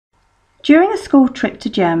During a school trip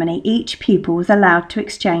to Germany, each pupil was allowed to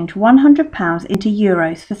exchange £100 into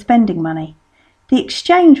euros for spending money. The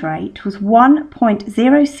exchange rate was 1.06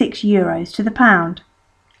 euros to the pound.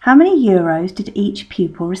 How many euros did each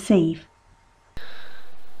pupil receive?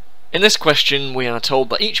 In this question, we are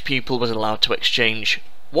told that each pupil was allowed to exchange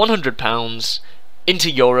 £100 into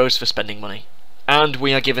euros for spending money. And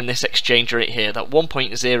we are given this exchange rate here, that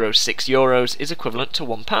 1.06 euros is equivalent to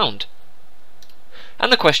 £1.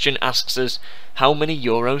 And the question asks us, how many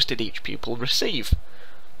euros did each pupil receive?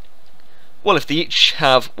 Well, if they each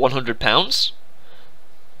have £100,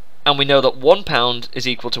 and we know that £1 is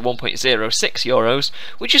equal to 1.06 euros,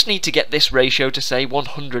 we just need to get this ratio to say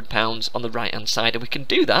 £100 on the right hand side, and we can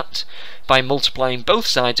do that by multiplying both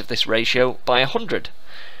sides of this ratio by 100.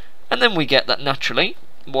 And then we get that naturally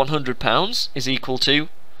 £100 is equal to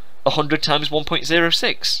 100 times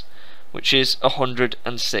 1.06, which is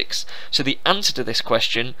 106. So the answer to this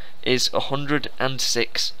question is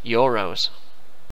 106 euros.